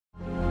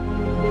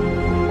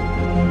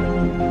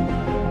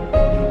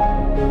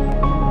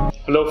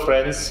Hello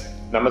friends,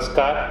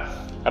 Namaskar.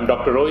 I'm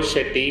Dr. Rohit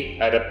Shetty.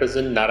 I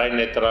represent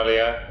Narayana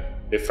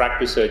Nethralaya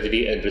Refractive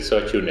Surgery and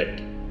Research Unit.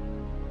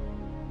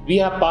 We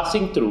are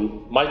passing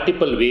through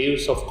multiple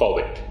waves of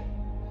COVID.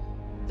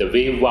 The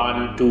wave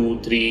 1,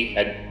 2, 3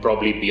 and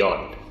probably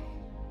beyond.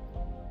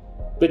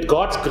 With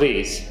God's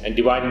grace and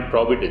divine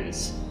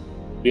providence,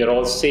 we are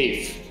all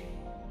safe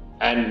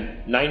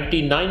and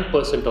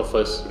 99% of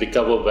us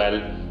recover well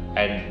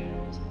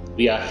and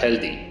we are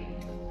healthy.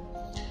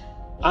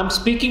 I'm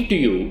speaking to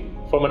you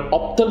from an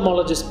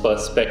ophthalmologist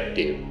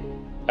perspective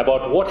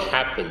about what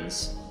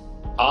happens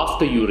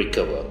after you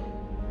recover.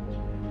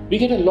 We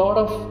get a lot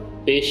of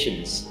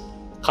patients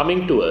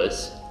coming to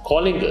us,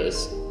 calling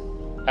us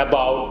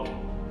about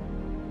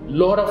a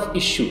lot of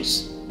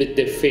issues with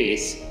their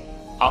face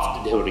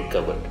after they have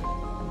recovered.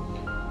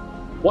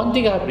 One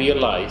thing I've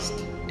realized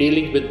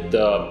dealing with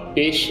the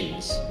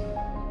patients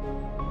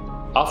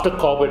after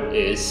COVID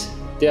is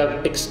they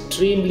have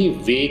extremely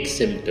vague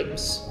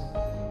symptoms.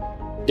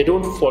 They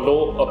don't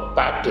follow a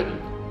pattern,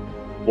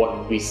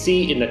 what we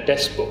see in a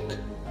textbook.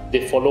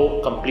 They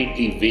follow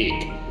completely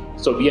vague.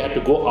 So we have to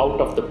go out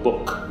of the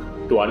book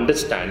to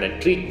understand and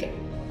treat them.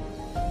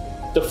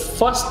 The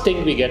first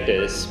thing we get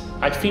is,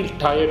 I feel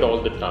tired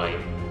all the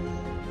time,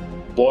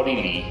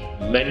 bodily,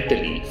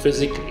 mentally,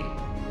 physically.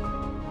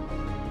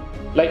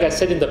 Like I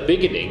said in the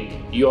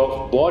beginning,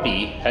 your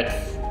body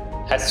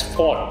has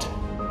fought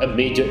a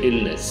major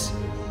illness.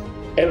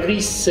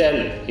 Every cell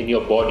in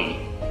your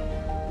body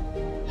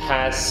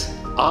has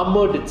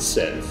armored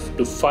itself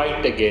to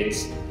fight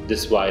against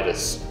this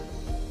virus.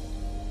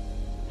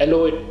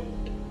 Allow it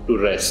to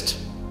rest.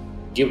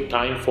 Give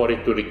time for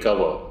it to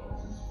recover.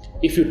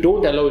 If you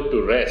don't allow it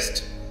to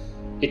rest,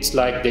 it's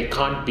like they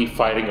can't be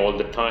firing all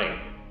the time.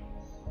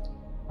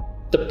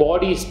 The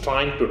body is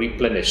trying to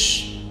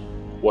replenish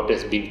what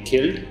has been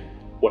killed,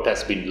 what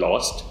has been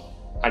lost,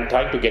 and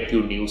trying to get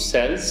you new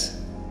cells,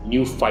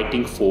 new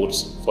fighting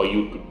force for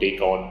you to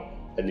take on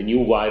the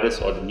new virus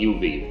or the new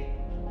wave.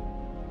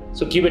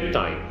 So give it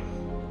time.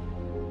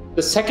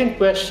 The second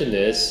question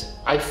is,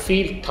 I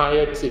feel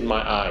tired in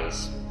my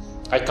eyes.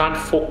 I can't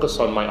focus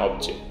on my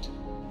object.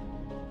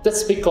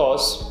 That's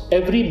because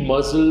every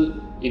muscle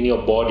in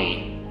your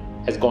body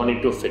has gone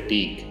into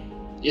fatigue,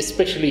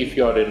 especially if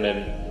you're in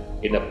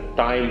a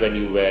time when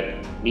you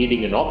were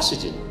needing an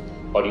oxygen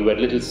or you were a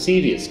little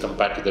serious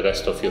compared to the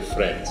rest of your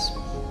friends.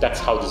 That's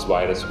how this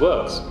virus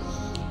works.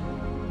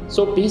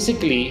 So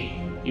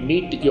basically, you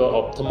meet your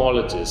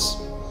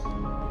ophthalmologist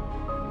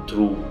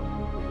through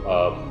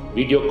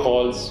video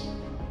calls,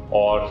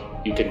 or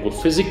you can go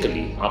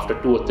physically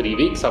after 2 or 3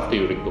 weeks after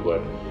you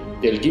recover.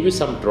 They'll give you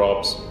some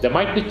drops. There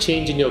might be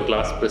change in your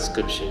glass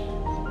prescription.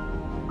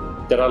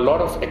 There are a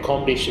lot of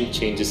accommodation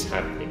changes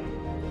happening.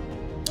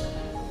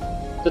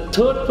 The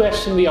third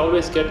question we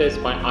always get is,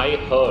 my eye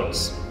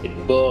hurts,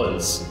 it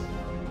burns,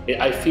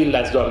 I feel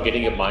as though I'm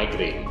getting a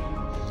migraine.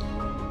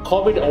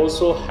 COVID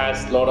also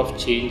has a lot of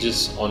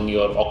changes on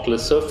your ocular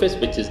surface,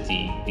 which is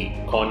the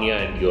cornea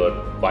and your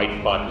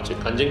white part, which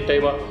is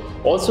conjunctiva.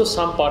 Also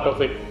some part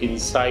of it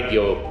inside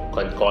your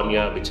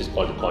cornea, which is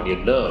called the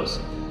corneal nerves.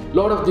 A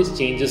lot of these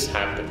changes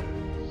happen.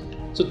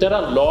 So there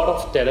are a lot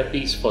of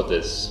therapies for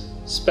this,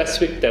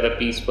 specific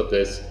therapies for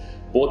this,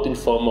 both in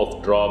form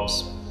of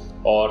drops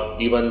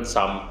or even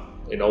some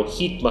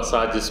heat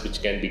massages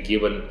which can be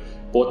given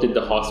both in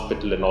the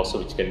hospital and also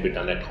which can be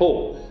done at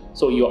home.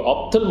 So your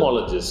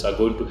ophthalmologists are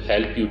going to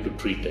help you to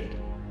treat it.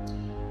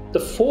 The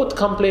fourth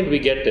complaint we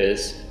get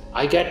is,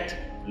 I get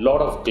a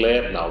lot of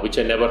glare now, which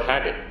I never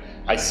had it.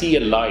 I see a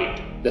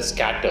light, they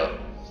scatter.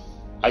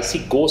 I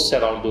see ghosts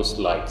around those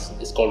lights.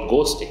 It's called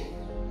ghosting.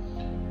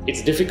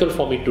 It's difficult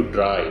for me to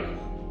drive.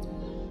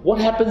 What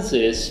happens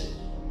is,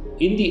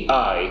 in the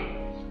eye,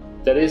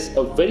 there is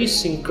a very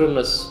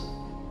synchronous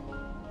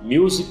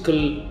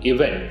musical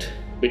event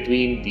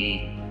between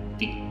the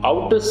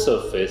outer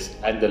surface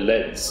and the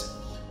lens.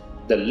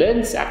 The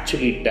lens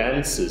actually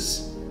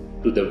dances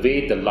to the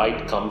way the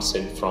light comes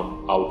in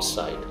from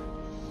outside.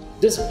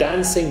 This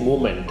dancing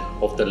movement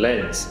of the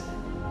lens,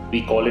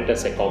 we call it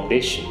as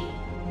accommodation.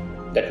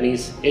 That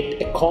means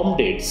it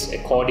accommodates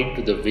according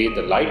to the way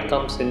the light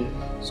comes in.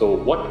 So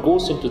what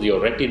goes into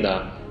your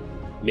retina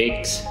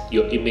makes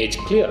your image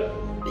clear.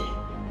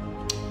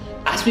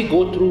 As we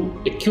go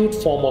through acute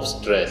form of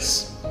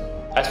stress,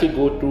 as we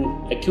go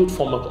through acute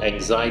form of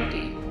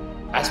anxiety,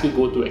 as we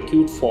go through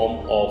acute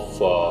form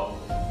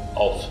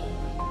of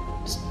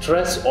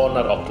stress on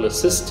our ocular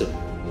system,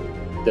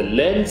 the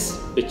lens,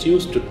 which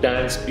used to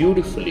dance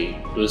beautifully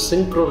to a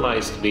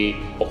synchronized way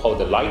of how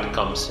the light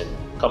comes in,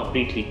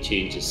 completely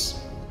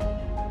changes.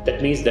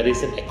 That means there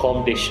is an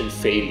accommodation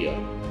failure.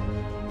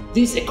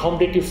 These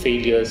accommodative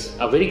failures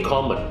are very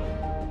common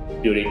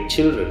during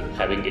children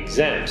having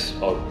exams,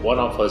 or one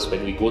of us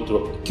when we go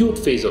through an acute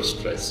phase of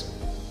stress.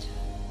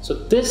 So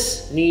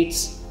this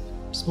needs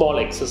small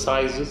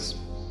exercises,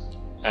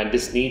 and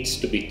this needs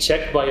to be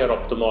checked by our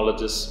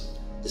ophthalmologist.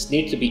 This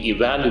needs to be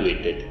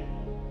evaluated,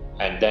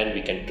 and then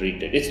we can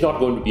treat it. It's not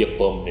going to be a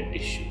permanent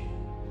issue.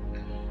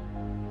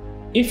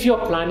 If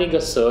you're planning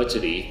a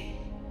surgery,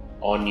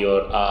 on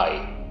your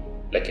eye,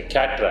 like a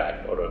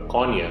cataract or a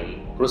corneal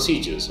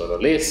procedures or a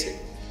LASIK,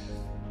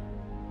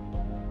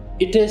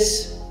 it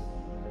is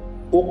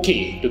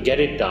okay to get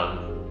it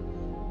done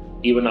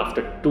even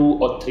after 2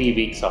 or 3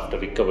 weeks after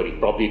recovery.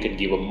 Probably you can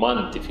give a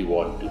month if you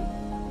want to.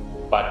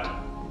 But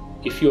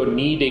if you're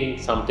needing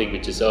something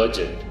which is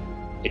urgent,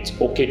 it's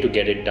okay to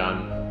get it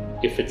done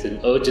if it's an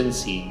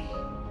urgency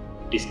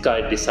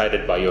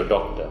decided by your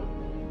doctor.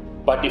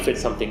 But if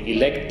it's something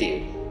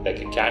elective, like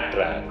a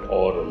cataract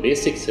or a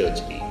LASIK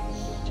surgery,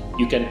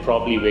 you can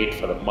probably wait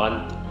for a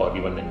month or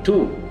even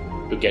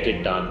 2 to get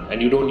it done,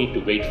 and you don't need to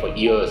wait for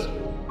years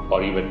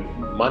or even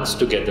months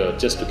together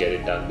just to get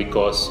it done,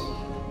 because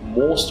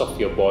most of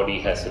your body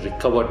has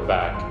recovered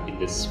back in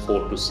this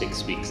 4 to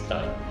 6 weeks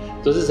time.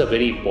 So this is a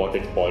very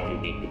important point you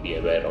need to be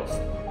aware of.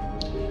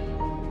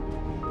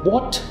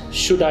 What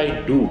should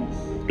I do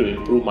to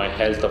improve my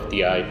health of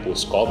the eye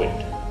post-COVID?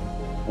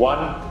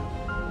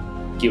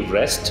 1, give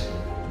rest.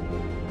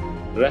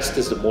 Rest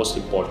is the most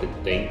important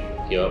thing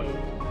here.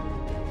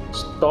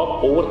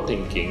 Stop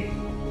overthinking.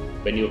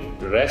 When you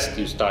rest,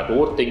 you start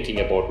overthinking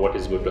about what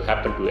is going to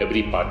happen to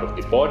every part of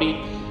the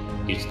body.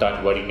 You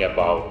start worrying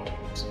about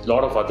a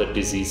lot of other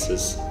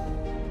diseases.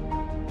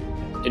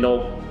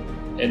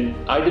 An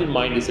idle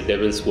mind is a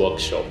devil's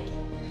workshop.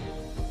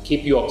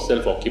 Keep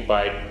yourself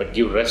occupied, but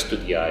give rest to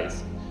the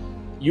eyes.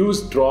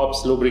 Use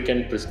drops,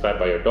 lubricant prescribed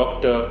by your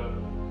doctor.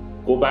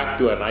 Go back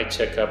to an eye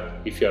checkup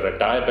if you're a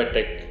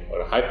diabetic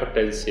or a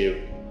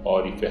hypertensive,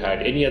 or if you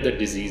had any other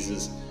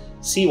diseases.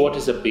 See what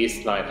is the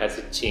baseline, has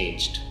it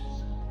changed?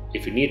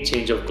 If you need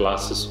change of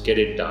glasses, get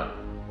it done.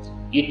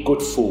 Eat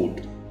good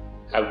food,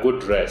 have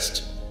good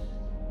rest.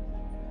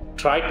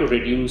 Try to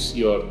reduce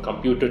your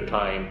computer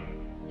time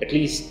at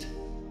least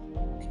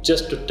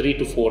just to 3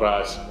 to 4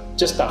 hours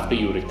just after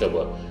you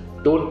recover.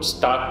 Don't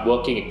start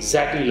working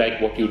exactly like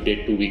what you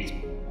did 2 weeks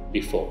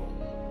before.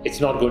 It's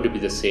not going to be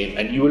the same,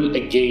 and you will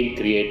again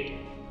create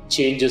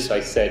changes. I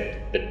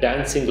said the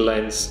dancing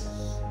lens,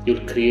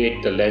 you'll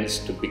create the lens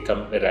to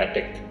become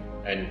erratic,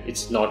 and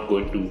it's not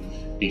going to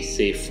be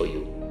safe for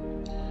you.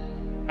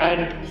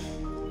 And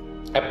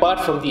apart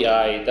from the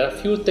eye, there are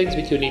a few things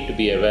which you need to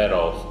be aware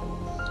of.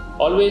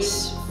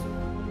 Always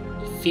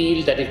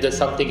feel that if there's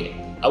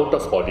something out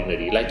of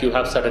ordinary, like you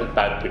have sudden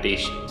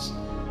palpitations,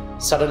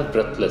 sudden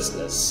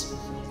breathlessness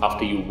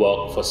after you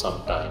work for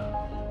some time,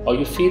 or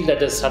you feel that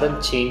there's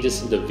sudden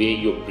changes in the way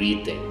you're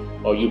breathing,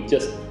 or you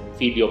just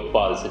feel your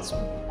pulse,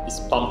 it's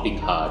pumping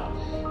hard,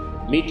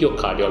 meet your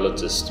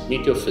cardiologist,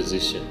 meet your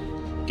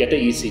physician, get an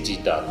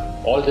ECG done.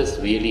 All this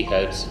really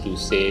helps to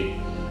save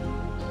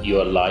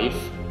your life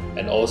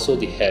and also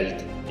the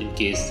health in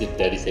case if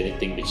there is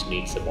anything which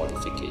needs a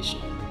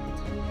modification.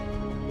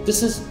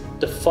 This is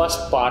the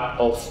first part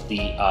of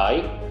the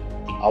eye,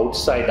 the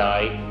outside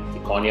eye, the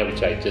cornea,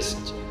 which I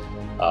just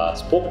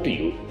spoke to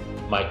you.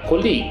 My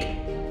colleague,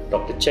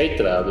 Dr.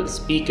 Chaitra, will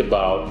speak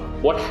about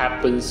what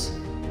happens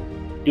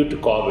due to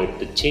COVID,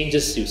 the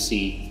changes you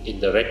see in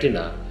the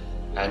retina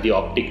and the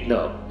optic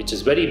nerve, which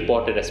is very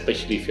important,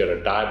 especially if you're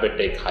a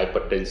diabetic,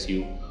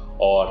 hypertensive,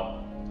 or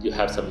you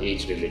have some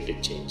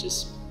age-related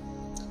changes.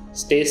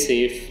 Stay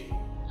safe.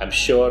 I'm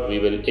sure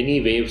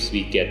any waves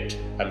we get,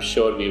 I'm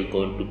sure we're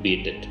going to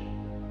beat it.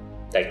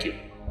 Thank you.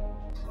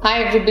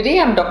 Hi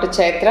everybody, I'm Dr.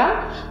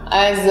 Chaitra.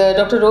 As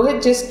Dr.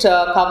 Rohit just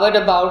covered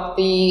about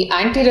the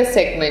anterior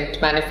segment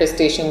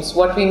manifestations,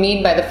 what we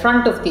mean by the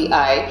front of the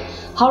eye,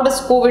 how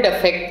does COVID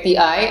affect the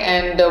eye,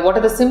 and what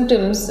are the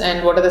symptoms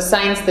and what are the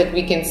signs that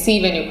we can see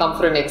when you come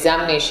for an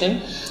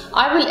examination.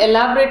 I will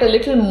elaborate a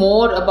little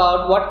more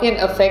about what can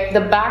affect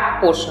the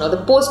back portion or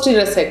the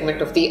posterior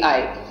segment of the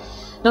eye.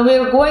 Now we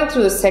are going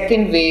through the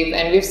second wave,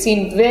 and we've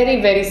seen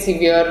very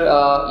severe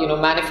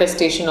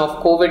manifestation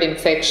of COVID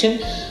infection.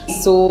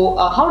 So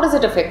how does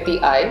it affect the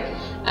eye,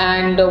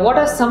 and what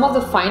are some of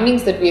the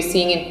findings that we are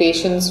seeing in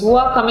patients who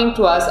are coming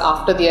to us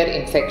after their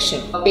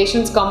infection?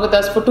 Patients come with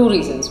us for two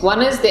reasons.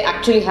 One is they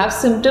actually have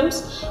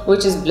symptoms,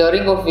 which is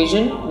blurring of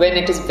vision, when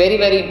it is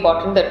very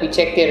important that we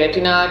check their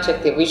retina,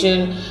 check their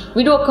vision.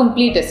 We do a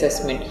complete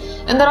assessment.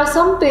 And there are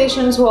some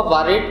patients who are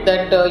worried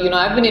that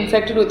I've been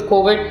infected with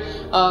COVID.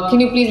 Can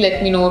you please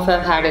let me know if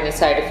I've had any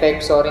side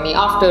effects or any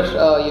after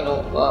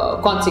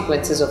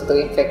consequences of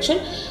the infection?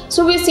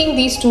 So we are seeing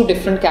these two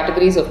different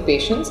categories of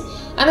patients.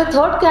 And the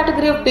third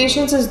category of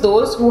patients is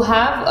those who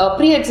have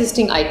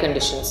pre-existing eye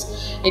conditions.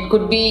 It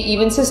could be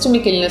even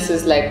systemic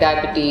illnesses like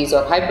diabetes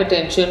or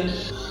hypertension.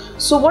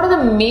 So what are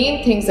the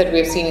main things that we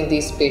have seen in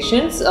these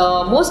patients?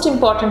 Most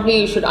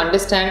importantly, you should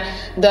understand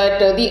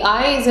that the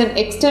eye is an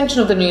extension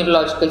of the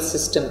neurological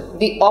system.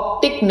 The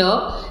optic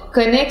nerve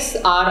connects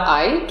our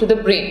eye to the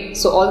brain.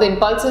 So all the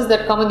impulses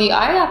that come in the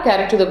eye are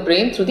carried to the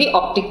brain through the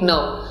optic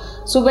nerve.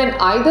 So when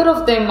either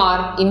of them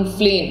are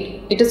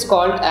inflamed, it is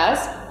called as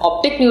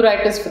optic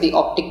neuritis for the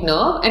optic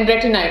nerve and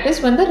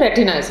retinitis when the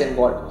retina is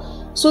involved.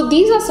 So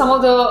these are some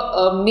of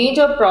the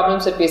major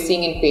problems that we are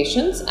seeing in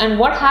patients, and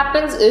what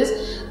happens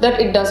is that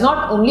it does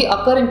not only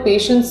occur in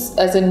patients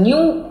as a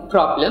new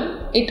problem,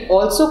 it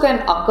also can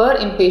occur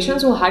in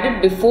patients who had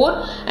it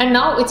before and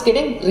now it's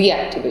getting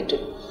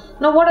reactivated.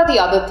 Now, what are the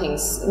other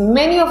things?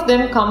 Many of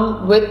them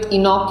come with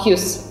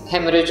innocuous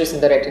hemorrhages in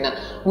the retina,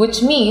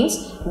 which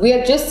means we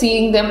are just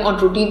seeing them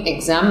on routine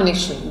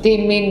examination.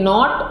 They may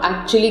not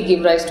actually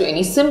give rise to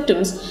any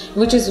symptoms,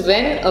 which is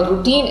when a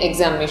routine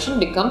examination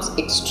becomes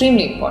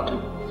extremely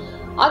important.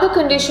 Other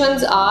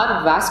conditions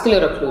are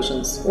vascular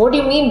occlusions. What do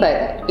you mean by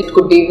that? It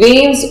could be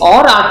veins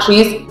or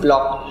arteries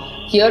blocked.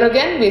 Here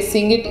again, we are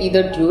seeing it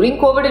either during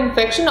COVID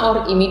infection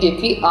or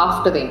immediately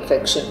after the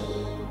infection.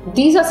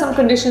 These are some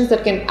conditions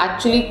that can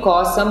actually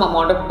cause some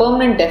amount of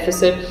permanent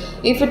deficit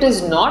if it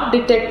is not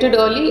detected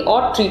early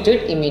or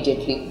treated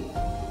immediately.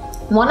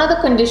 One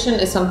other condition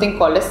is something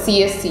called as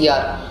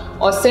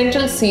CSCR or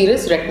central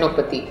serous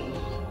retinopathy.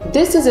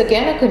 This is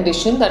again a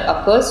condition that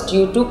occurs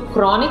due to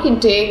chronic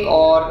intake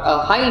or a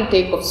high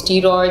intake of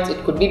steroids.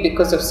 It could be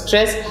because of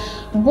stress,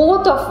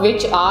 both of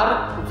which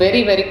are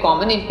very, very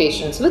common in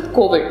patients with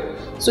COVID.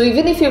 So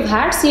even if you've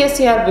had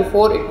CSCR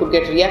before, it could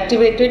get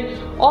reactivated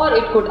or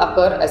it could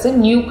occur as a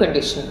new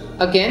condition.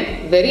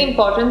 Again, very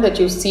important that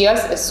you see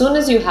us as soon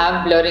as you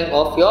have blurring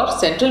of your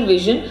central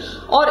vision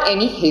or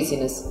any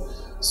haziness.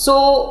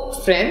 So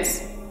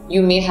friends,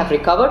 you may have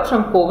recovered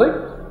from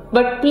COVID,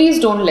 but please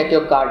don't let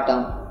your guard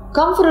down.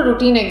 Come for a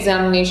routine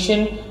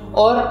examination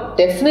or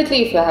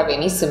definitely if you have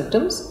any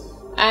symptoms.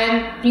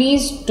 And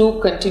please do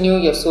continue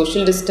your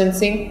social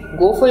distancing,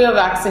 go for your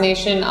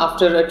vaccination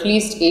after at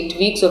least 8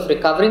 weeks of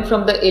recovering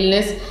from the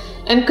illness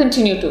and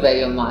continue to wear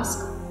your mask.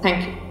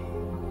 Thank you.